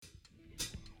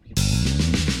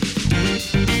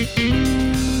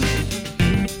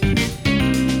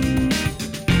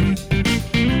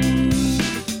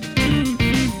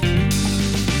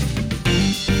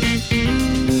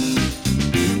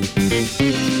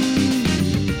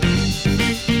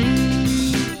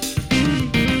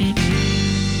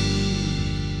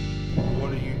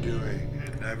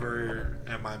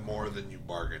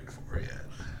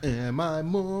Am I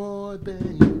more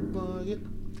than you forget?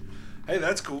 Hey,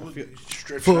 that's cool.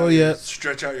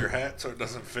 Stretch out your hat so it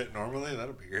doesn't fit normally.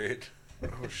 That'll be great.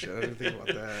 Oh shit! I didn't think about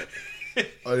that.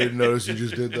 I didn't notice you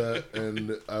just did that,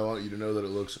 and I want you to know that it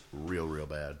looks real, real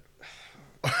bad.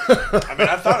 I mean,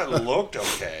 I thought it looked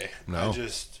okay. No. I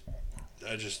just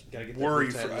worry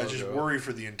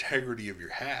for the integrity of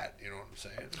your hat. You know what I'm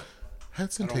saying?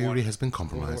 Hat's integrity has been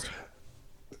compromised.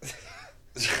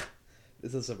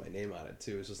 This doesn't have my name on it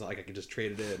too. It's just not like I can just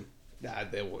trade it in. Nah,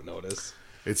 they won't notice.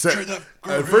 It said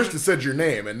at first it said your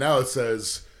name, and now it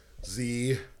says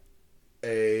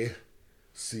ZACH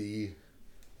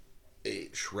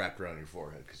wrapped around your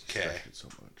forehead because you stretched it so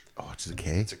much. Oh, it's a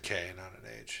K. It's a K, not an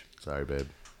H. Sorry, babe.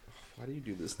 Why do you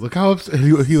do this? Look how upset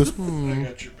he was. I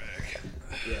got your back.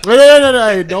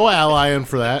 Yeah. No allying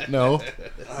for that. No,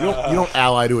 you don't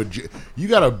ally to a. You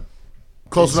got a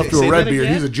close enough to a red beard.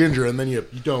 He's a ginger, and then you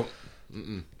don't.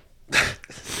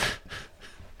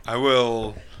 I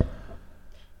will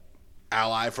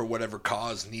ally for whatever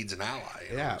cause needs an ally.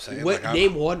 You know what I'm saying? What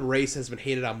name one race has been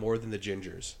hated on more than the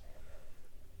gingers?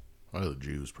 Oh, the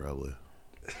Jews probably.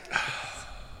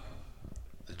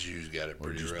 The Jews got it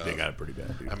pretty rough. They got it pretty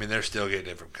bad, dude. I mean, they're still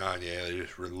getting it from Kanye. They're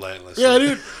just relentless. Yeah,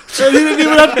 dude. He didn't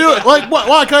even have to do it. Like, what?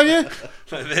 Why, Kanye?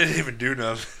 They didn't even do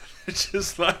nothing. It's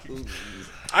just like,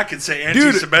 I could say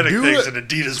anti-Semitic things and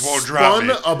Adidas won't drop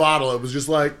me. A bottle. It was just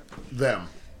like them.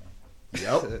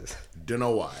 Yep. Don't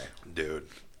know why. Dude,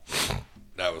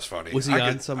 that was funny. Was he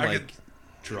on some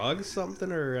drugs,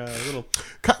 something, or a little?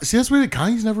 See, that's weird.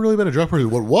 Kanye's never really been a drug person.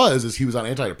 What was is he was on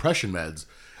antidepressant meds,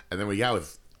 and then when he got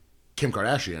with Kim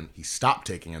Kardashian, he stopped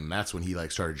taking them, and that's when he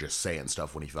started just saying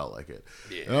stuff when he felt like it.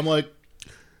 Yeah. And I'm like,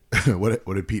 what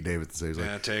did Pete Davidson say? He's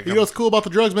like, you know what's cool about the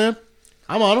drugs, man?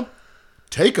 I'm on them.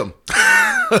 Take them.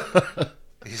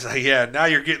 He's like, yeah, now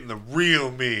you're getting the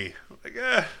real me. I'm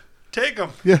like, take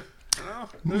them. Yeah. No,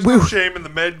 there's no shame in the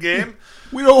med game.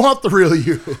 We don't want the real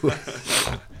you.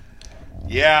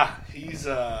 Yeah, he's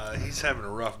having a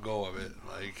rough go of it.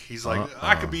 Like he's like,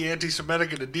 I could be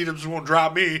anti-Semitic and Adidas won't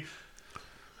drop me.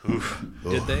 Oof.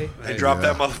 Did they? They dropped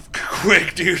that motherfucker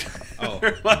quick, dude. Oh,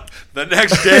 like, the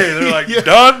next day they're like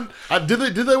done.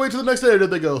 Did they wait till the next day or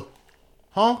did they go,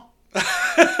 huh?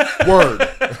 Word.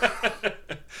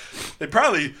 They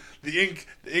probably the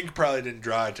ink probably didn't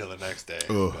dry till the next day.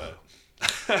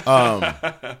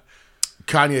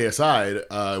 Kanye aside,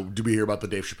 did we hear about the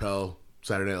Dave Chappelle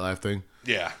Saturday Night Live thing?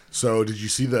 Yeah. So did you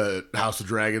see the House of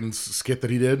Dragons skit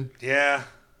that he did? Yeah.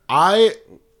 I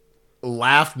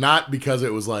laughed not because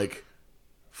it was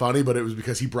funny, but it was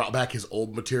because he brought back his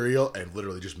old material and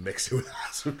literally just mixed it with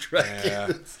House of Dragons.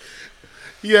 Yeah.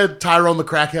 He had Tyrone the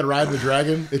crackhead riding the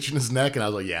dragon, itching his neck, and I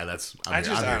was like, "Yeah, I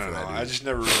don't know. I just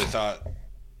never really thought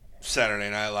Saturday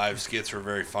Night Live skits were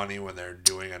very funny when they're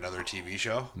doing another TV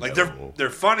show. Like they're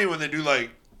funny when they do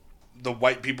the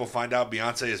white people find out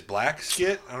Beyonce is black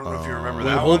skit. I don't know if you remember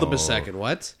that. Hold up a second.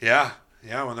 What? Yeah,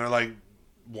 when they're like,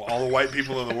 all the white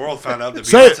people in the world found out that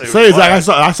Beyonce wasAy, black.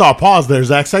 Zach. I saw a pause there.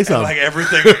 Zach, say something. And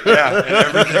everything,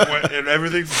 and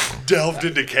everything delved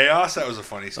into chaos. That was a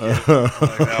funny skit.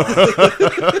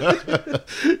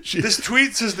 This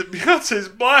tweet says that Beyonce is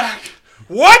black.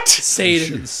 What? Say it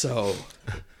isn't so.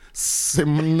 Say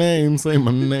my name. Say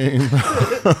my name.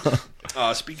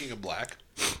 Speaking of black,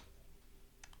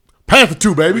 Panther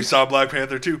 2, baby. We saw Black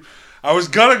Panther 2. I was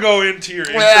gonna go into your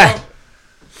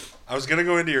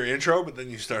intro. But then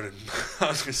you started.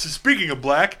 Speaking of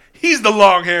black, he's the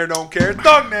long hair, don't care.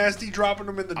 Thug Nasty dropping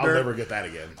him in the dirt. I'll never get that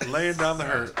again. Laying down the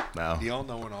hurt. No. The all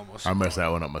knowing almost. I messed that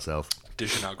one up myself.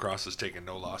 Dishing out crosses, taking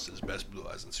no losses. Best Blue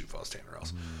Eyes and Sioux Falls Tanner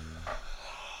else.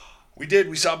 We did.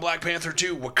 We saw Black Panther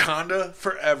 2. Wakanda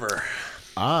Forever.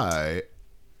 I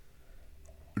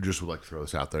just would like to throw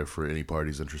this out there for any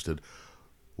parties interested.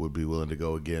 Would be willing to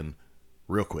go again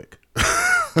real quick.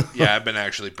 Yeah, I've been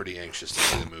actually pretty anxious to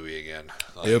see the movie again.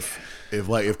 If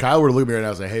Kyle were to look at me right now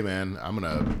and say, "Hey man, I'm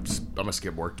gonna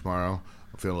skip work tomorrow.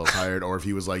 I'm feeling a little tired," or if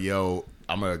he was like, "Yo,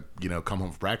 I'm gonna come home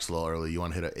from practice a little early. You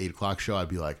want to hit an 8:00 show?" I'd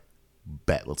be like,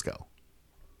 "Bet, let's go."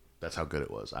 That's how good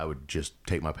it was. I would just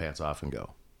take my pants off and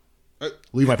go.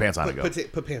 Leave my pants on and go.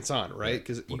 Put pants on, right?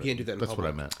 Because you can't do that in That's public.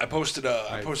 what I meant. I posted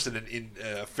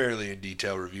a fairly in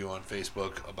detail review on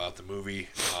Facebook about the movie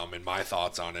and my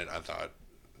thoughts on it. I thought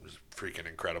it was freaking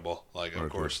incredible. Of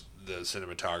course, the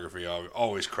cinematography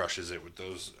always crushes it with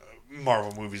those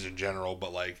Marvel movies in general,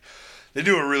 but they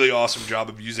do a really awesome job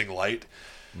of using light,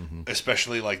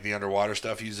 especially the underwater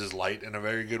stuff uses light in a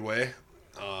very good way.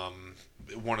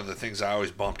 One of the things I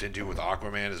always bumped into with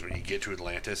Aquaman is when you get to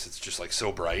Atlantis, it's just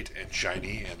so bright and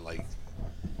shiny and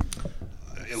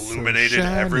illuminated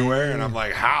everywhere, and I'm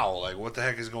like, how? Like, what the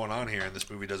heck is going on here? And this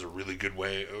movie does a really good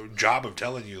job of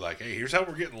telling you, like, hey, here's how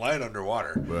we're getting light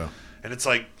underwater. Yeah. And it's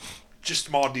like just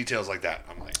small details like that.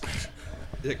 I'm like,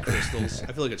 Is it crystals?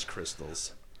 I feel like it's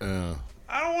crystals. I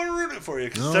don't want to ruin it for you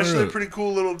because No, it's actually no. a pretty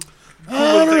cool little no,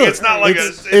 thing. no. It's not like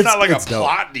It's not like a dope.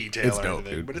 plot detail It's or dope,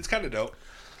 anything, dude. but it's kind of dope.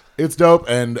 It's dope,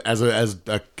 and as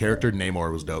a character,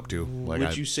 Namor was dope too. Like,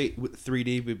 Would you say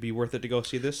 3D would be worth it to go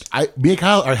see this? me and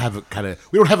Kyle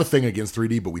we don't have a thing against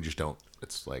 3D, but we just don't.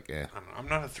 It's like, I'm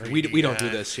not a 3D. We don't do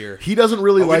guy. this here. He doesn't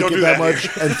really we like don't it do that that much,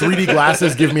 and 3D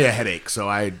glasses give me a headache, so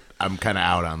I'm kind of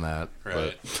out on that.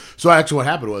 Right. So actually, what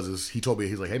happened was he told me,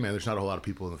 he's like, "Hey man, there's not a whole lot of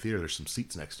people in the theater. There's some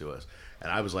seats next to us,"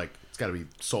 and I was like, "It's got to be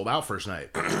sold out first night."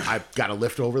 I got a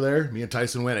lift over there. Me and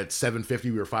Tyson went at 7:50.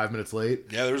 We were 5 minutes late.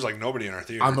 Yeah, there was like nobody in our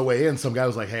theater. On the way in, some guy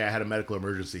was like, "Hey, I had a medical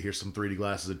emergency. Here's some 3D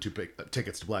glasses and 2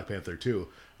 tickets to Black Panther 2." And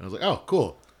I was like, "Oh,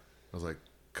 cool." I was like,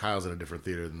 "Kyle's in a different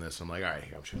theater than this." I'm like, "All right,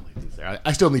 I'm sure I'll leave these there.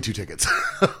 I still need 2 tickets."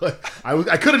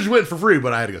 I could have just went for free,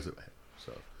 but I had to go sit back.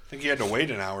 So I think you had to wait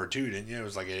an hour too, didn't you? It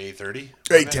was like at 8:30.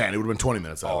 8:10. It would have been 20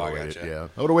 minutes. Oh, I waited. gotcha. Yeah,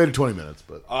 I would have waited 20 minutes,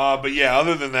 but But yeah,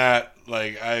 other than that,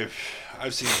 like I've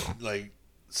seen like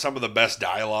some of the best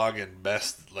dialogue and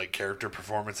best like character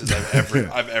performances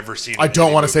I've ever seen. I in don't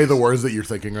any want to say the movies. words that you're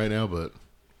thinking right now, but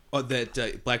Oh,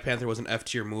 that Black Panther was an F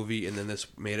tier movie, and then this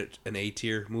made it an A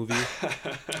tier movie.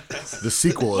 the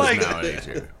sequel Like- is now an A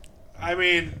tier. I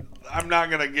mean, I'm not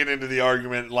gonna get into the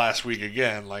argument last week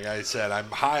again. Like I said,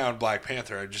 I'm high on Black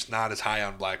Panther. I'm just not as high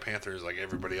on Black Panther as like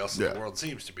everybody else in Yeah. the world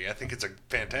seems to be. I think it's a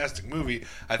fantastic movie.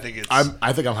 I think it's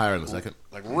I think I'm higher in the second.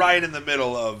 like right in the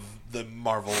middle of the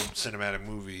Marvel Cinematic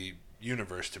Movie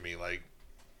universe to me. Like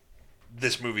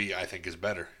this movie, I think is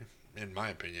better in my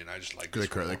opinion. I just like this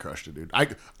one They more. crushed it, dude.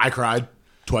 I cried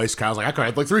twice. Kyle's like, I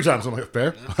cried like 3 times. I'm like,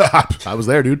 fair. I was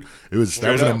there, dude. That was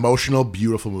an up. emotional,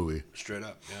 beautiful movie. Straight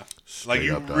up, yeah. Straight like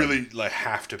you up, dog. really like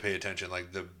have to pay attention.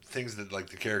 Like the things that like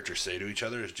the characters say to each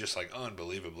other is just like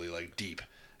unbelievably like deep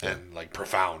and like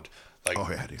profound. Like Oh,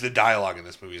 yeah, dude. the dialogue in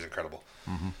this movie is incredible.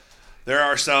 There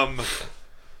are some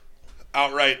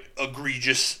outright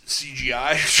egregious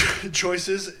CGI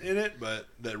choices in it, but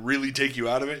that really take you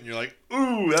out of it, and you're like,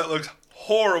 "Ooh, that looks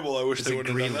horrible." I wish Is they it would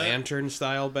have Green done that. Lantern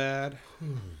style bad?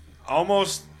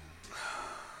 Almost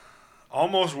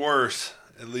worse,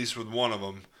 at least with one of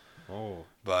them. Oh,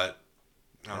 But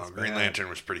I don't know. Green bad. Lantern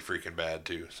was pretty freaking bad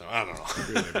too. So I don't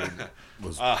know.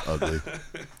 Was ugly.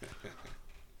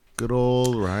 Good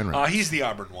old Ryan Reynolds. He's the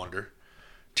Auburn Wonder,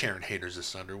 tearing haters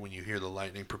asunder. When you hear the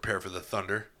lightning, prepare for the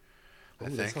thunder. I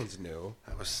that think sounds new.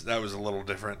 that was a little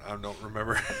different. I don't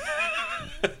remember.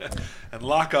 And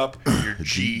lock up your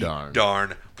G darn.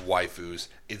 darn waifus.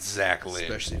 It's Zach Lynn.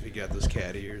 Especially if you got those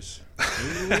cat ears.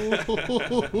 Hey,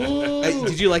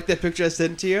 did you like that picture I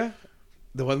sent to you?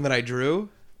 The one that I drew?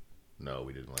 No,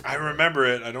 we didn't like I that. remember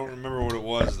it. I don't remember what it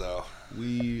was though.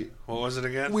 We What was it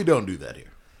again? we don't do that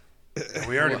here.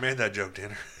 We already made that joke,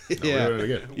 Tanner. No, we're doing it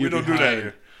again. We don't do that behind.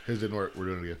 here. His didn't work. We're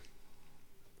doing it again.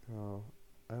 Oh,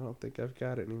 I don't think I've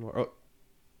got it anymore. Oh,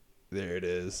 there it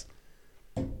is.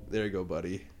 There you go,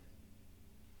 buddy.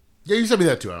 Yeah, you sent me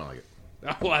that too. I don't like it.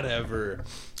 Whatever.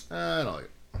 I don't like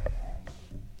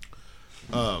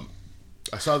it.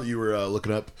 I saw that you were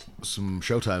looking up some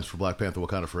showtimes for Black Panther: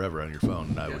 Wakanda Forever on your phone,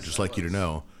 and I would just like you to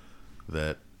know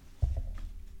that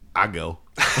I go.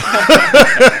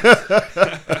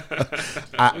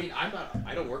 I mean,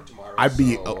 I don't work tomorrow. I'd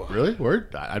be so- oh, really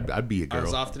word. I'd be a I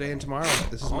was girl. off today and tomorrow.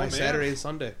 This is my man. Saturday and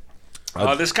Sunday.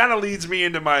 This kind of leads me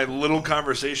into my little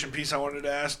conversation piece I wanted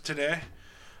to ask today.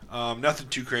 Nothing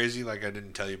too crazy, like I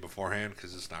didn't tell you beforehand,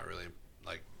 because it's not really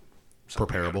like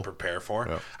something I gotta Preparable. prepare for.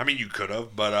 Yeah. I mean, you could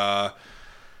have, but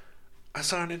I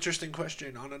saw an interesting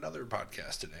question on another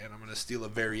podcast today, and I'm going to steal a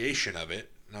variation of it,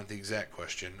 not the exact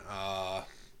question.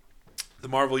 The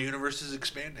Marvel Universe is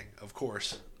expanding, of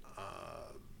course.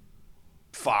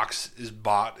 Fox is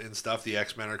bought and stuff. The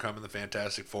X-Men are coming. The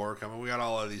Fantastic Four are coming. We got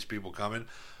all of these people coming.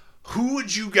 Who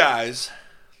would you guys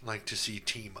like to see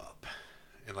team up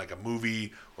in like a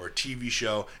movie or a TV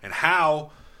show? And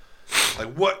how,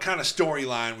 like what kind of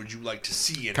storyline would you like to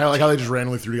see in Kind of like how they just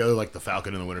randomly threw together like the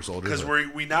Falcon and the Winter Soldier. because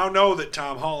we now know that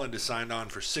Tom Holland is signed on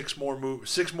for 6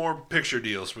 more picture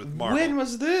deals with Marvel. When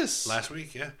was this? Last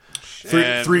week, yeah. three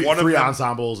And one of three them-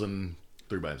 ensembles and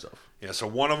 3 by himself. Yeah, so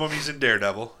one of them he's in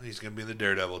Daredevil. He's going to be in the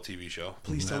Daredevil TV show.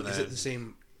 Please tell And me. Is then- it the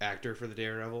same actor for the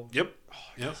Daredevil? Yep.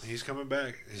 Yep, he's coming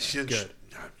back. He's in Good.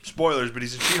 Spoilers, but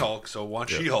he's in She-Hulk, so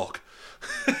watch She-Hulk.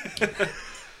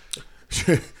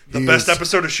 The The best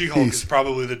episode of She-Hulk is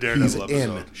probably the He's Daredevil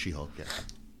episode. in She-Hulk.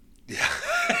 Yeah.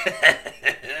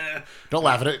 Don't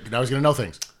laugh at it. Now he's gonna know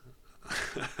things.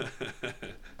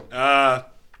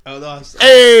 Oh, no.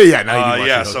 Hey, yeah, now you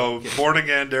yeah. So Born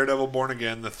Again, Daredevil, Born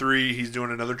Again. The 3, he's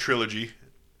doing another trilogy,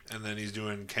 and then he's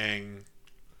doing Kang,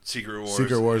 Secret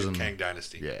Wars, and Kang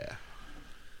Dynasty. Yeah.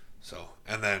 So,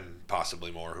 and then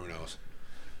possibly more. Who knows?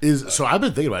 So I've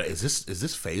been thinking about it. Is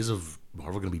this phase of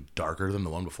Marvel going to be darker than the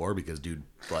one before? Because, dude,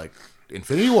 like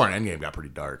Infinity War and Endgame got pretty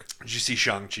dark. Did you see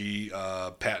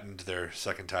Shang-Chi patent their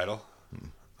second title?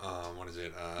 What is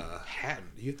it? Patent?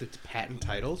 You have to patent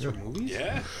titles for movies?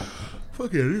 Yeah.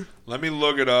 Fuck yeah, dude. Let me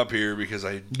look it up here because Do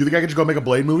you think I could just go make a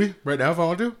Blade movie right now if I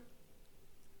want to?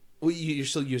 Well, you're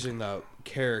still using the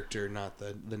character, not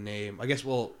the name. I guess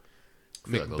we'll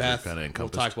feel like those are Macbeth. kinda We'll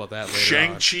encompassed. talk about that later.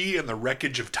 Shang-Chi and the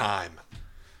Wreckage of Time.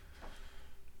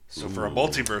 So for a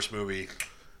multiverse movie,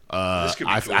 this could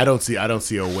be cool. I don't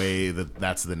see a way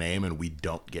that's the name, and we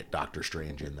don't get Doctor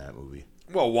Strange in that movie.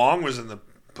 Well, Wong was in the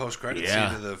post-credit Yeah.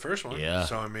 scene of the first one. Yeah.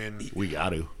 So I mean, We got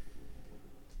to.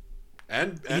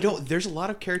 and There's a lot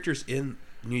of characters in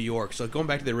New York. So going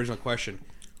back to the original question,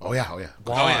 Oh yeah.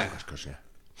 Wong. Yeah.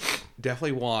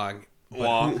 Definitely Wong. But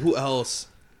Wong. Who else?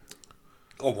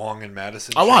 Wong and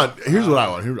Madison. Here's what I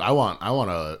want. I want I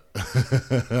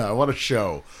want a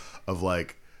show of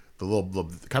like the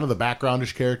kind of the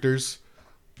backgroundish characters,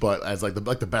 but as like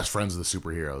the best friends of the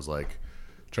superheroes, like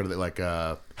trying to like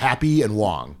Happy and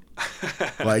Wong.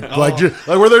 like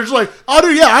where they're just like, oh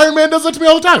dude, yeah, Iron Man does that to me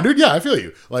all the time, dude. Yeah, I feel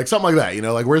you. Like something like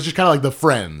that, like where it's just kind of like the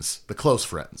friends, the close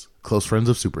friends of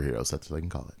superheroes. That's what I can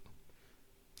call it.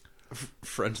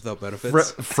 Friends without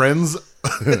benefits. Friends,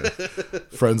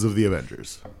 friends of the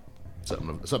Avengers.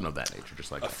 Something of that nature,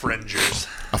 just like a Frangers.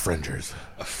 A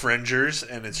Frangers,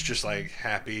 and it's just like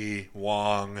Happy,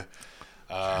 Wong,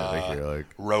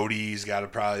 Rhodey's got to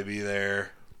probably be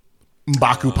there.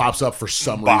 M'Baku pops up for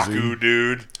some reason. M'Baku,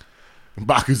 dude.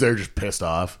 M'Baku's there just pissed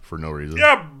off for no reason.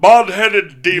 Yeah,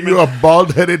 bald-headed demon. You're a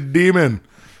bald-headed demon.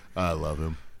 I love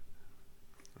him.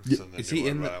 Is he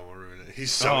in the...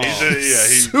 He's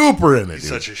super in it. He's dude.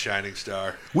 such a shining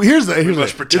star. Well, here's the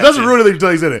must it protect doesn't him. ruin anything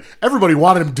until he's in it. Everybody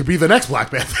wanted him to be the next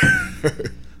Black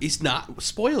Panther. He's not.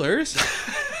 Spoilers.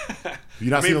 You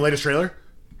not seen the latest trailer?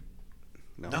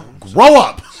 No. Grow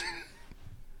up.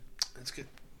 That's good.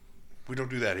 We don't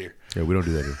do that here. Yeah, we don't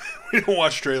do that here. We don't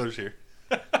watch trailers here.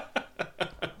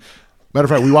 Matter of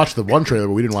fact, we watched the one trailer,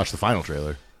 but we didn't watch the final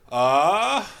trailer.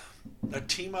 A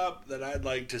team up that I'd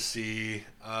like to see.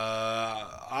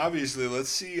 Obviously, let's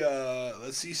see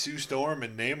Sue Storm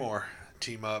and Namor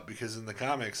team up, because in the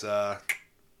comics, they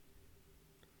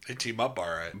team up all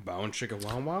right. Bow and Chicka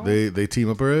Wow Wow? They team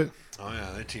up, right? Oh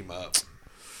yeah, they team up.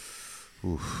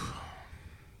 Oof.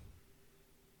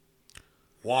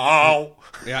 Wow.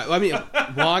 Yeah, I mean,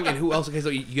 Wong and who else? Okay, so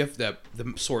you have the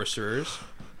sorcerers.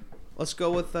 Let's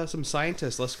go with some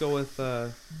scientists. Let's go with...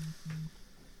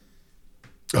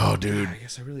 Oh, dude. I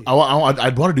guess I really...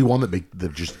 I'd want to do one it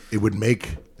would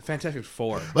make... The Fantastic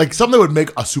Four. Like, something that would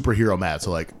make a superhero mad.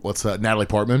 So, like, what's Natalie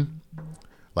Portman?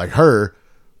 Like her,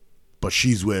 but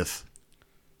she's with...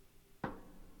 I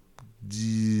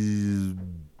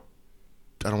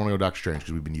don't want to go Doctor Strange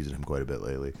because we've been using him quite a bit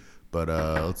lately. But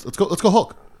let's go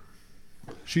Hulk.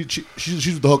 She's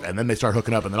with the Hulk, and then they start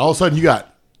hooking up, and then all of a sudden you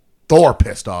got Thor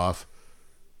pissed off.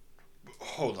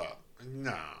 Hold up.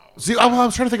 No. See, I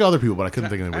was trying to think of other people, but I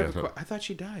couldn't think of anybody else. I thought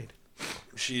she died.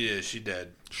 She is. She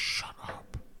dead. Shut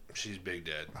up. She's big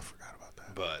dead. I forgot about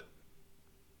that. But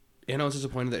And I was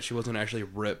disappointed that she wasn't actually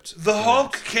ripped. the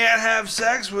Hulk can't have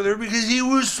sex with her because he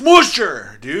was smushed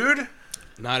her, dude.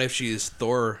 Not if she's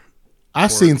Thor.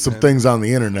 I've seen some things on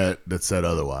the internet that said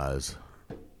otherwise.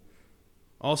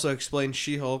 Also explain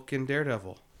She-Hulk and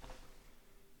Daredevil.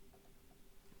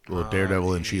 Or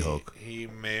Daredevil and She-Hulk. He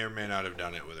may or may not have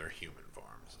done it with her human form.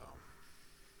 So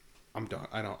I'm done.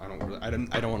 I don't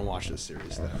want to watch this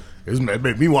series though. It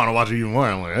made me want to watch it even more.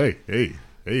 I'm like,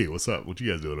 hey, what's up? What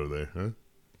you guys doing over there? Huh?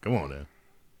 Come on now.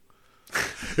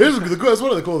 That's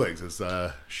one of the cool things. Is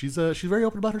she's very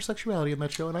open about her sexuality in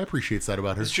that show, and I appreciate that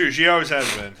about her. it's true. She always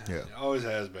has been. Yeah. Always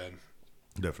has been.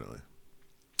 Definitely.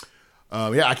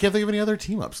 Yeah, I can't think of any other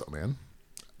team ups, though, man.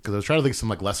 Because I was trying to think of some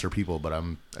like lesser people, but I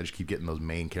just keep getting those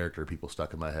main character people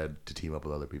stuck in my head to team up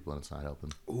with other people, and it's not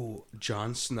helping. Ooh,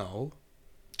 Jon Snow.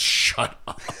 Shut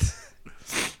up.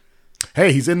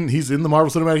 Hey, he's in the Marvel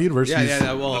Cinematic Universe.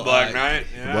 Yeah. Well, The Black Knight.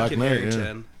 Yeah. Black Kit Knight,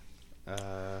 Harington.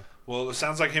 Well, it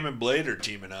sounds like him and Blade are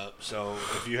teaming up. So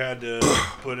if you had to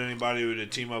put anybody who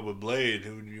would team up with Blade,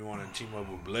 who do you want to team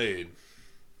up with Blade?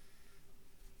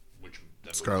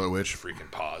 Scarlet Witch.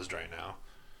 Freaking paused right now.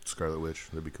 Scarlet Witch.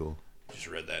 That'd be cool. Just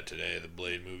read that today. The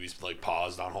Blade movie's like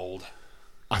paused on hold.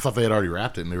 I thought they had already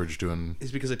wrapped it, and they were just doing. Is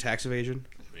it because of tax evasion?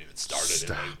 I mean, it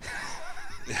started.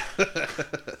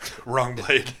 Wrong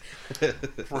blade.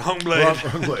 Wrong blade.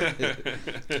 Wrong blade.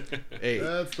 Hey,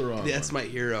 That's the wrong that's one. my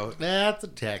hero. That's a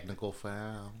technical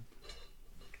foul.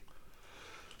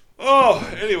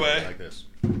 Oh, anyway. Like this.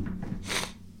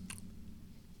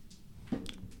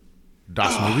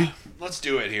 Das movie? Let's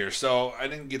do it here. So, I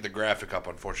didn't get the graphic up,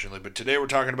 unfortunately, but today we're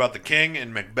talking about The King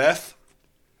and Macbeth.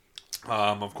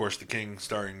 Of course, The King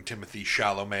starring Timothy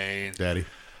Chalamet, Daddy.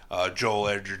 Joel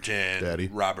Edgerton, Daddy.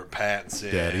 Robert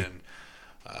Pattinson. Daddy.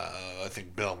 I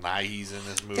think Bill Nighy's in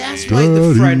this movie. That's why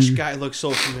the French guy looks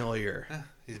so familiar.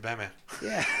 He's Batman.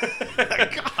 Yeah.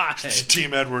 God.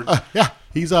 Team Edward. Yeah,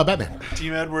 he's Batman.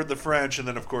 Team Edward the French, and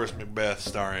then, of course, Macbeth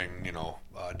starring,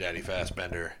 Daddy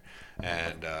Fassbender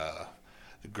and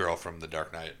the girl from The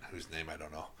Dark Knight, whose name I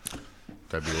don't know.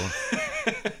 That'd be one.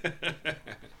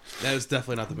 That is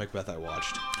definitely not the Macbeth I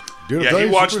watched. Dude, Yeah, he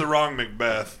watched the wrong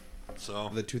Macbeth. So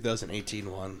The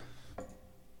 2018 one.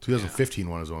 2015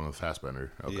 one is the one with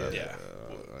Fassbender. Okay. yeah,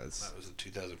 That's- that was the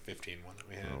 2015 one that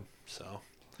we had. So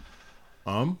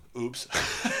oops.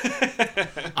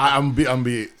 I don't want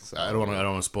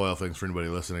to spoil things for anybody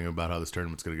listening about how this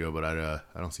tournament's going to go, but I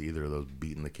don't see either of those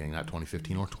beating the King, not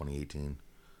 2015 or 2018.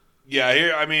 Yeah,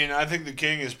 here. I mean, I think the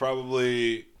King is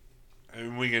probably. I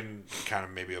mean, we can kind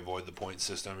of maybe avoid the point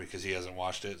system because he hasn't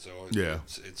watched it, so Yeah.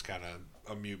 it's kind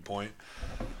of a moot point.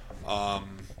 You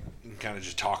can kind of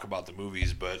just talk about the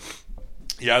movies, but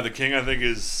yeah, the King I think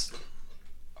is.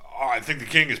 Oh, I think the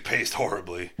King is paced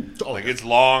horribly. Oh, like yeah. it's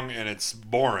long and it's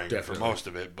boring Definitely. for most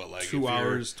of it, but like 2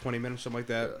 hours, 20 minutes, something like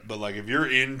that. But like if you're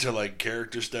into like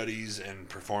character studies and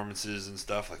performances and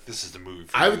stuff, like this is the movie.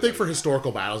 For I you. would think Like, for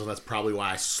historical battles, and that's probably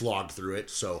why I slogged through it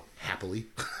so happily.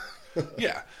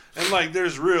 yeah, and like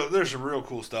there's some real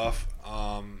cool stuff.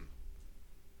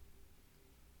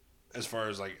 As far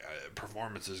as like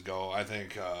performances go, I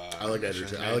think I like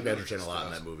Edgerton. I like Edgerton a lot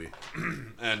in that movie.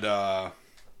 and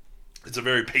it's a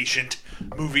very patient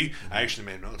movie. I actually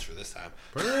made notes for this time.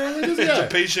 It's It's a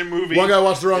patient movie. One guy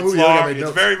watched the wrong It's movie. The other guy long. made It's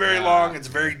notes. very, very long. It's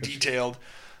very detailed.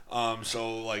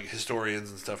 So like historians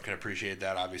and stuff can appreciate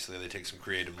that. Obviously, they take some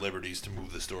creative liberties to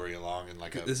move the story along in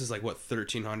like a. This is like what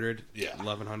 1300, Yeah.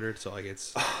 1100. So like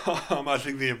it's I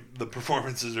think the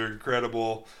performances are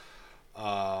incredible.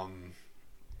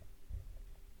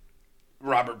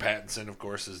 Robert Pattinson, of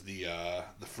course, is the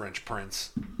French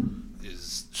Prince.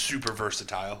 Is super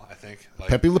versatile. I think. Like,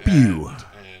 Pepe Le Pew.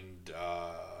 And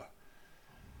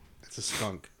it's a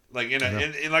skunk. like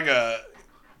in like a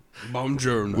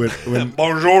Bonjour. When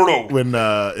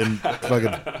Buongiorno. in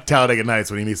fucking Talladega Nights,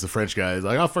 when he meets the French guy, he's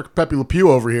like, "Oh, fuck Pepe Le Pew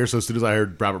over here." So as soon as I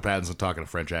heard Robert Pattinson talking a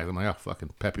French accent, I'm like, "Oh, fucking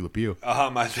Pepe Le Pew."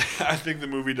 I think the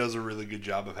movie does a really good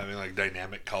job of having like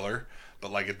dynamic color,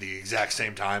 but like at the exact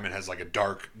same time, it has like a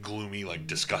dark, gloomy, like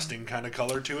disgusting kind of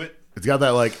color to it. It's got that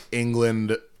like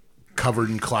England covered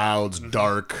in clouds,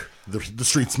 dark. The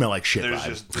streets smell like shit.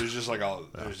 There's just like a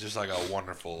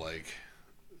wonderful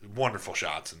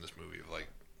shots in this movie of like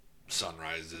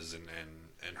sunrises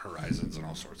and horizons and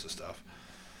all sorts of stuff.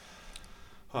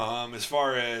 As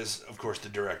far as, of course, the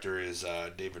director is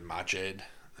David Machade,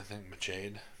 I think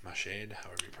Machade,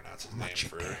 however you pronounce his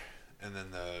name and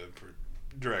then the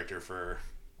director for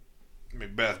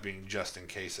Macbeth being Justin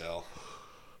Cassell.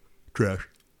 Trash.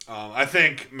 I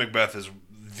think Macbeth is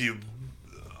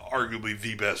arguably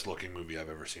the best looking movie I've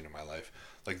ever seen in my life.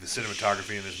 Like the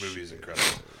cinematography in this movie is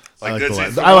incredible. I like that's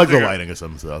the, it. I like the lighting of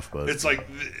some stuff, but It's like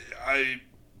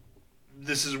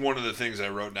this is one of the things I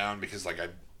wrote down because like I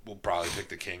will probably pick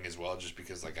The King as well, just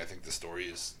because like I think the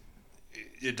story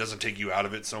it doesn't take you out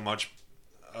of it so much.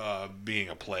 Being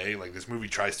a play, like this movie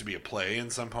tries to be a play in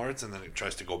some parts, and then it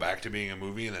tries to go back to being a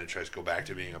movie, and then it tries to go back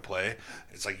to being a play.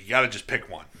 It's like you got to just pick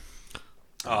one.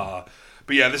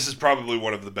 But yeah, this is probably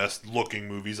one of the best looking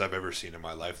movies I've ever seen in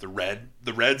my life. The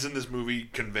reds in this movie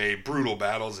convey brutal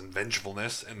battles and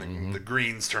vengefulness, and the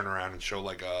greens turn around and show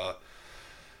like a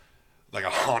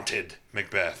haunted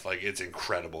Macbeth. Like it's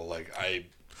incredible. Like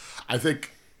I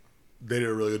think they did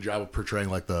a really good job of portraying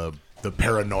like the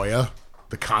paranoia,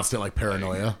 the constant like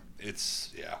paranoia.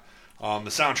 It's yeah. The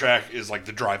soundtrack is like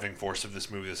the driving force of this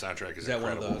movie. The soundtrack is Is that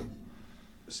incredible. one of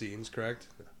the scenes, correct?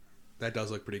 That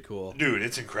does look pretty cool. Dude,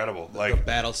 it's incredible. The Like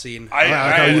battle scene.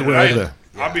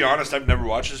 I'll be honest, I've never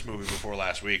watched this movie before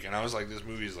last week, and I was like, this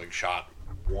movie is like shot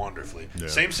wonderfully. Yeah.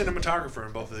 Same cinematographer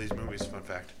in both of these movies, fun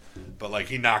fact. But like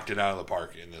he knocked it out of the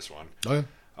park in this one. Okay.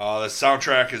 The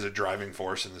soundtrack is a driving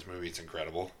force in this movie. It's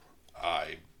incredible.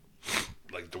 I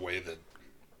like the way that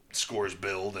scores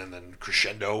build and then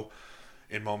crescendo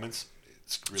in moments.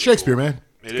 It's really Shakespeare, cool. man.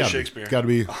 It is Shakespeare. It's got to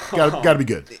be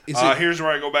good. Is it, Here's where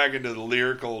I go back into the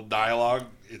lyrical dialogue.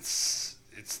 It's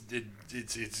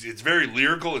it's very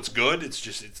lyrical. It's good.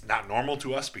 It's not normal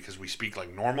to us because we speak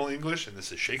like normal English, and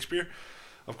this is Shakespeare,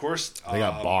 of course. They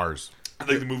got bars. I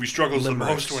think the movie struggles the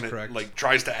Limericks, most when it correct. like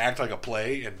tries to act like a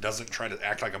play and doesn't try to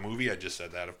act like a movie. I just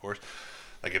said that, of course.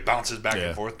 Like it bounces back Yeah.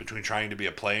 and forth between trying to be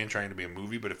a play and trying to be a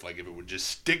movie. But if it would just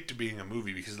stick to being a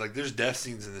movie, because like there's death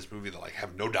scenes in this movie that like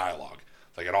have no dialogue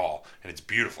like at all, and it's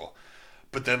beautiful.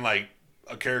 But then like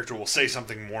a character will say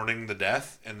something mourning the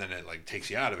death, and then it like takes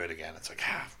you out of it again. It's like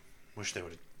wish they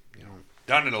would have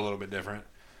done it a little bit different.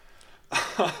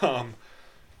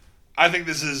 I think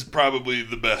this is probably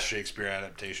the best Shakespeare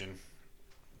adaptation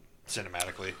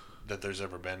cinematically that there's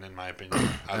ever been, in my opinion.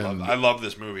 I love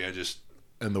this movie.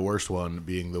 And the worst one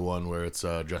being the one where it's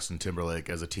Justin Timberlake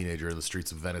as a teenager in the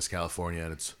streets of Venice, California,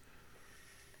 and it's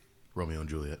Romeo and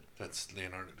Juliet. That's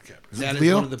Leonardo DiCaprio. That is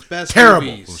Leo? one of the best Terrible.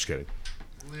 movies. I'm just kidding.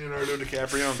 Leonardo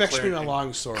DiCaprio and Fetch me Claire, my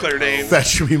long sword. Claire Danes.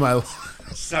 Fetch me my.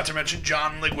 Not to mention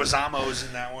John Leguizamo's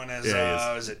in that one as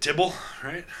Yeah, he is it Tybalt,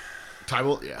 right?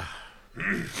 Tybalt, yeah.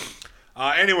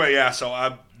 Anyway, yeah. So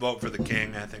I vote for The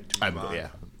King. I think to move on. Yeah.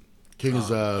 King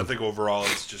is. I think overall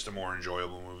it's just a more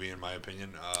enjoyable movie in my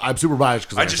opinion. I'm super biased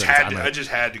because I just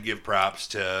had to give props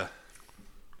to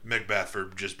Macbeth for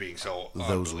just being so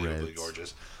Those unbelievably reds.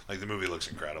 gorgeous. Like the movie looks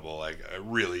incredible. Like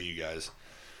really, you guys.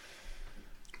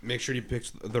 Make sure you pick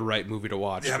the right movie to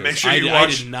watch. Yeah, 'cause make sure I you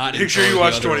watch. did not Make sure enjoy you the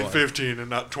watch other one. 2015 and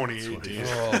not 2018.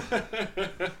 Oh.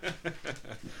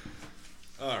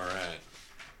 All right.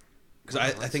 Because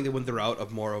I think they went the route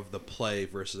of more of the play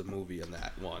versus a movie in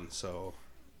that one. So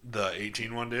The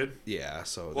 18 one did. yeah,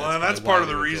 so Well, and that's probably part why of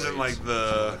the they reason, enjoyed like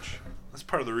so much. that's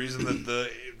part of the reason that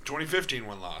the 2015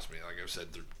 one lost me. Like I've said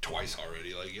twice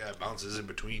already. Like yeah, it bounces in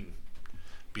between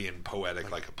being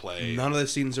poetic like a play. None of the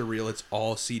scenes are real. It's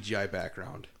all CGI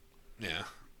background, Yeah,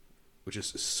 which is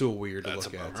so weird to that's a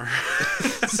look at.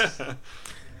 bummer.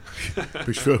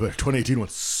 Pretty sure the 2018 one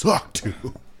sucked too.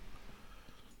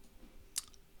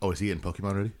 Oh, is he in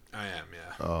Pokemon already? I am,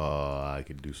 yeah. Oh, I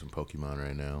could do some Pokemon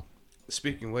right now.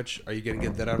 Speaking of which, are you gonna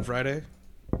get that on Friday?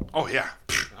 Oh yeah.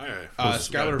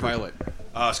 Scarlet or Violet?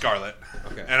 Scarlet.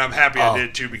 Okay. And I'm happy I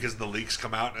did too because the leaks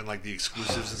come out and like the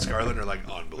exclusives in Scarlet are like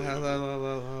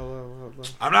unbelievable.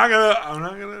 I'm not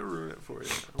gonna ruin it for you.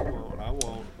 I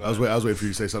won't. I was waiting for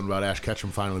you to say something about Ash Ketchum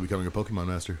finally becoming a Pokemon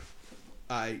master.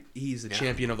 He's the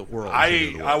champion of the world.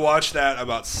 I watched that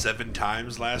about 7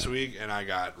 times last week and I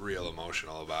got real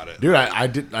emotional about it. Dude, I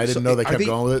didn't know they are kept they-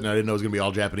 going with it, and I didn't know it was gonna be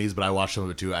all Japanese. But I watched some of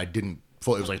it too. I didn't. It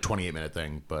was like 28-minute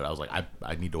thing, but I was like,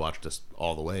 I need to watch this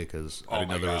all the way because I Oh didn't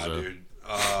my know there god, was a.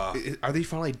 dude. Are they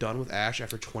finally done with Ash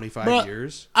after 25 Bruh,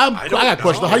 years? I don't got a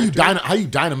question. know, How you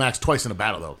dude. Dynamax twice in a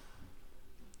battle though?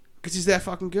 Because he's that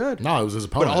fucking good. No, it was his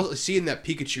But opponent. also seeing that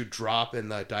Pikachu drop in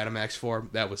the Dynamax form,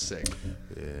 that was sick.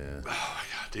 Yeah.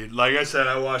 Dude, like I said,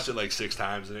 I watched it like 6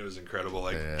 times and it was incredible.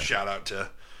 Like Yeah. shout out to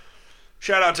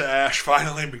Ash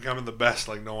finally becoming the best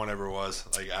like no one ever was.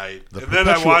 Like then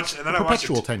I watched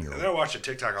perpetual a 10-year-old. and then I watched a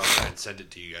TikTok last night and sent it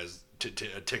to you guys to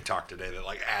a TikTok today that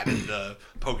like added the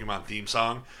Pokemon theme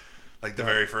song, like the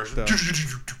very first one.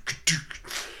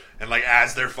 And like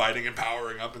as they're fighting and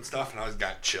powering up and stuff, and I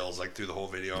got chills like through the whole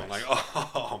video. I'm like,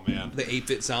 oh man. The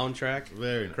 8-bit soundtrack,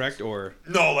 Very nice. correct? Or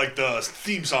No, like the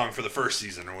theme song for the first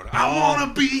season or whatever. I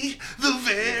wanna be the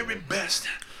very best.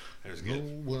 It was good.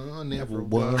 No one ever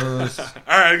was. All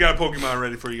All right, I got a Pokemon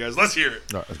ready for you guys. Let's hear it.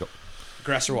 right, let's go.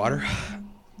 grass or water?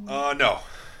 No.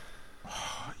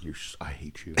 I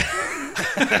hate you.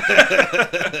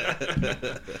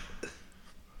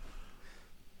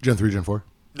 Gen 3, Gen 4,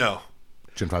 No.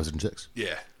 Gen 5, Gen 6,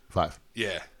 Yeah. 5.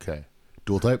 Yeah. Okay.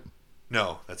 Dual type.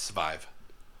 No. That's Survive.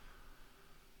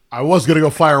 I was gonna go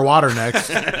fire water next.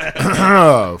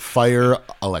 Fire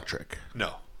electric.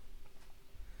 No.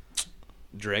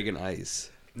 Dragon Ice.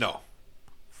 No.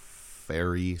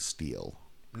 Fairy steel.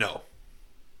 No.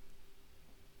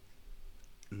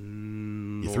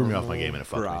 You threw me off my game and it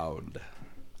fucked me. Ground.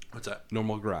 What's that?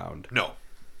 Normal ground. No.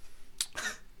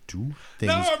 Do things.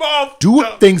 No, I'm off. Do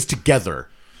No. things together,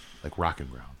 like rockin'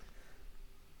 ground.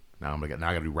 Now I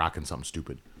gotta do rockin' something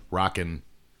stupid. Rockin'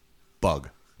 bug.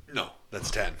 No. That's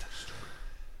 10.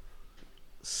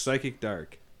 Psychic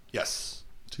Dark. Yes.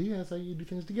 See, that's how you do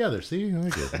things together. See, I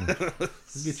get we'll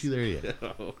get you there yet.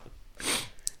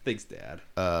 Thanks, Dad.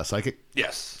 Psychic.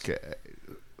 Yes. Okay,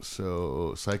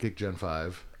 so psychic Gen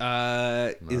 5.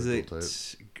 Is dual it type.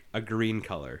 a green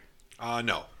color?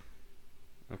 No.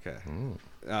 Okay.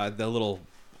 The little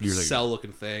You're thinking-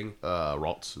 cell-looking thing.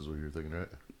 Ralts is what you're thinking, right?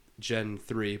 Gen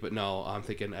 3, but no, I'm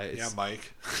thinking it's Yeah,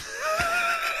 Mike.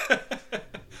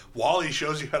 Wall-E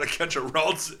shows you how to catch a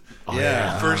Ralts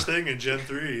Yeah. first thing in Gen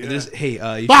 3. Yeah.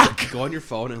 Hey, you Fuck! should go on your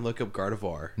phone and look up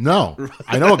Gardevoir. No,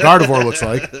 I know what Gardevoir looks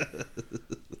like.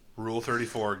 Rule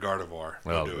 34, Gardevoir.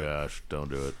 Don't do it. gosh, don't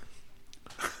do it.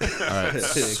 All right,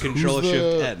 Control Who's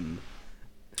Shift the- N.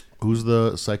 who's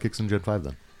the psychics in Gen 5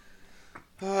 then?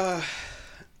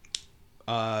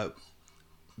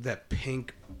 That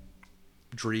pink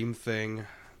dream thing. I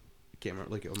can't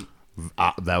remember.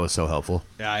 That was so helpful.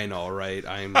 Yeah, I know, right?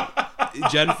 I'm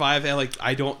Gen 5. And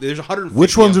I don't. There's 150.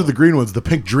 Which ones of are the them. green ones? The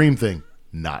pink dream thing,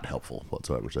 not helpful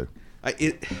whatsoever. Say.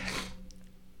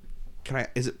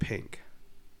 Is it pink?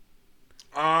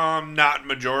 Not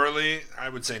majorly. I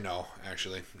would say no,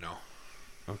 actually. No.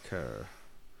 Okay.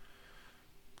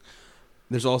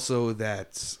 There's also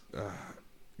that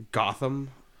Girtham.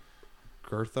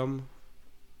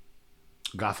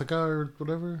 Gothica or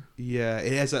whatever. Yeah,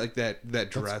 it has that That's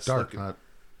dress. dark. Not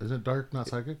isn't it dark? Not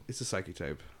psychic. It's a psychic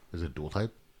type. Is it dual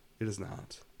type? It is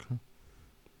not.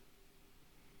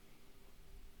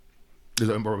 Is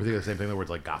it, or we think the same thing where it's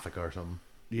like Gothica or something?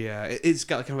 Yeah, it's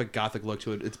got kind of a gothic look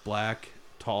to it. It's black,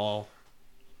 tall.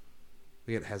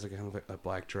 It has kind of a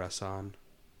black dress on.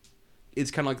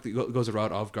 It's kind of like goes the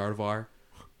route of Gardevoir,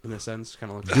 in a sense.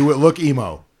 Kind of like. Do it look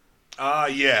emo?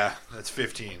 Yeah, that's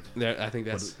 15. I think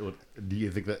that's. Do you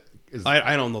think that is?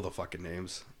 I don't know the fucking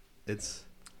names. That's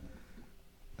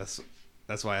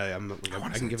why I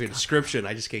can give you a description.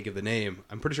 I just can't give the name.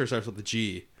 I'm pretty sure it starts with the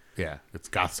G. Yeah, it's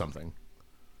got something.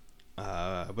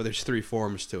 But there's 3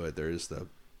 forms to it. There's the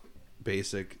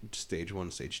basic, stage 1,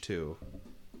 stage 2.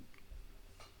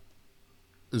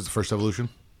 Is the first evolution?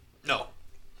 No.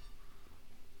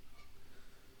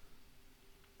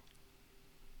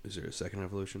 Is there a second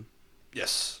evolution?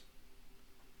 Yes.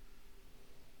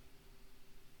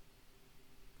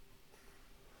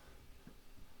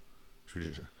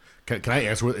 Can I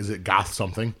answer? Is it goth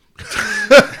something?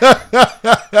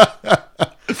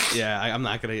 Yeah, I'm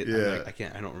not gonna. Yeah. I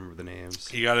can't. I don't remember the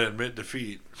names. You got to admit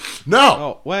defeat. No.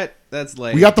 Oh, what? That's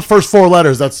lame. We got the first 4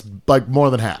 letters. That's like more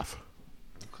than half.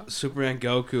 Superman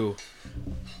Goku.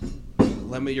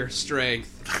 Lend me your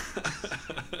strength.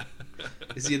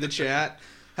 Is he in the chat?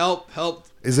 Help!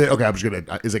 Is it okay? I'm just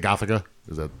gonna. Is it Gothica?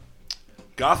 Is that?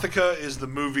 Gothica is the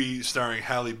movie starring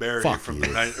Halle Berry Fuck from you.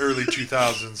 the early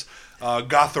 2000s.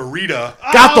 Gotharita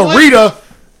Gotharita.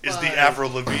 is the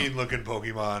Avril Lavigne looking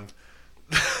Pokemon.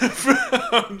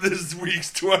 From this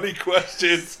week's 20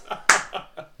 questions.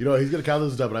 You know he's gonna count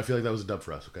this as a dub, but I feel like that was a dub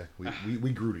for us. Okay,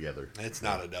 we grew together. It's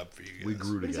not a dub for you guys. We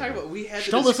grew What are you together. talking about? We had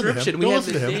the Don't listen to him. description. Don't We had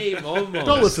listen the to him. name almost.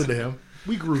 Don't listen to him.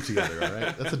 We grew together. All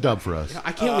right, that's a dub for us.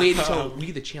 I can't wait until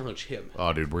we the challenge him.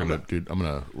 Oh, dude, I'm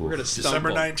gonna. We're gonna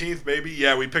December stumble. 19th, baby.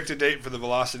 Yeah, we picked a date for the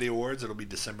Velocity Awards. It'll be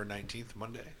December 19th,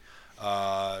 Monday.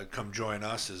 Come join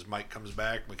us as Mike comes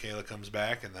back, Michaela comes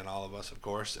back, and then all of us, of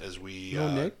course, as we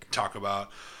Nick? talk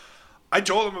about... I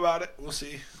told him about it. We'll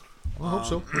see. I hope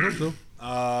so. I hope so.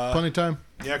 Plenty of time.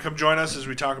 Yeah, come join us as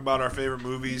we talk about our favorite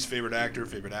movies, favorite actor,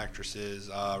 favorite actresses.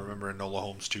 Remember, Enola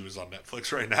Holmes 2 is on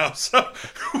Netflix right now, so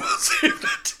we'll see if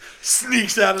that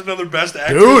sneaks out another Best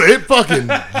Actress. Dude, it fucking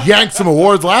yanked some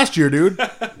awards last year, dude.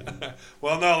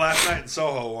 Well, no, Last Night in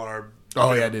Soho won our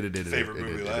Oh yeah, it did. favorite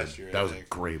movie last year. That I was a think.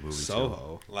 great movie.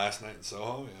 Soho. Last Night in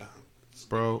Soho, yeah.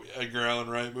 Bro. Edgar Allan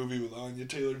Wright movie with Anya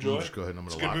Taylor-Joy. Just go ahead. And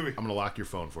It's a good movie. I'm gonna lock your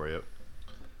phone for you.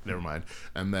 Never mind.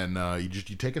 And then you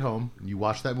take it home. And you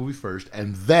watch that movie first,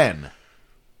 and then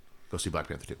go see Black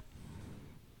Panther 2.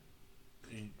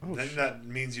 Then that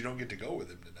means you don't get to go with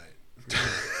him tonight.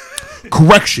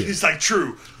 Correction. He's like,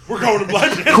 true. We're going to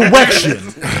Black Panther.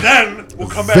 Correction. Then we'll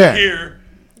come back Then. here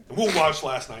and we'll watch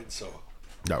Last Night in Soho.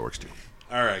 That works too.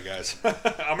 All right, guys.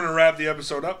 I'm going to wrap the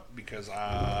episode up because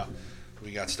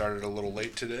we got started a little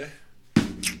late today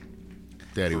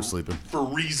Daddy was sleeping. for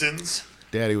reasons.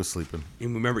 Daddy was sleeping.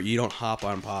 And remember, you don't hop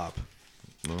on pop.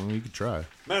 Well, you could try.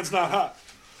 Man's not hot.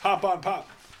 Hop on pop.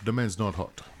 The man's not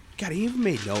hot. God, he even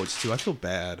made notes too. I feel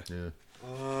bad. Yeah.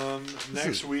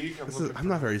 Next week, I'm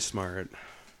not very smart.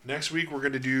 Next week, we're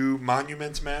going to do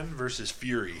Monuments Men versus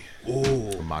Fury.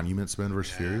 The Monuments Men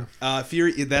versus Fury.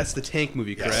 Fury. That's the tank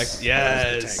movie, correct?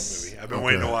 That is the tank movie. I've been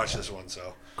waiting to watch this one,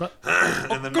 so.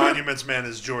 And then Monuments Men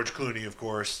is George Clooney, of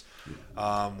course,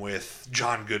 with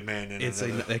John Goodman. And It's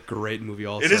a great movie.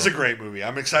 Also, it is a great movie.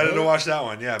 I'm excited to watch that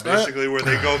one. Yeah, basically where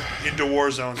they go into war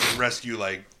zones and rescue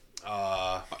like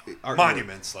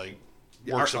monuments, like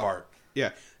works of art.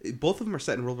 Yeah, both of them are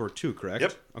set in World War II, correct?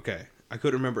 Yep. Okay, I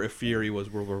couldn't remember if Fury was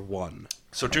World War One.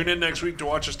 So tune in next week to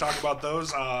watch us talk about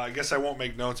those. I guess I won't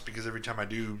make notes because every time I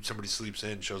do, somebody sleeps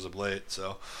in, shows up late.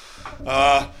 So,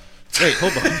 Wait,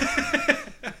 hold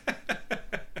on.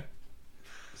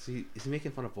 Is he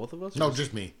making fun of both of us? No,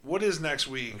 just me. What is next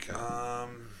week?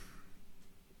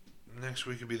 Next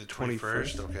week would be the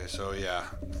 21st. Okay, so yeah,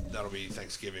 that'll be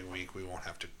Thanksgiving week. We won't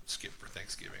have to skip for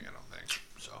Thanksgiving, I don't think.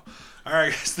 So, all right,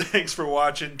 guys, thanks for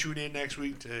watching. Tune in next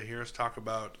week to hear us talk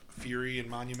about Fury and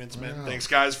Monuments Men. Wow. Thanks,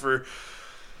 guys, for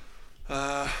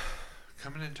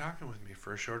coming and talking with me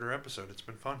for a shorter episode. It's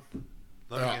been fun.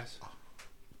 Love you guys.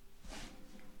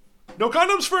 No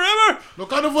condoms forever! No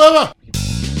kind of weather!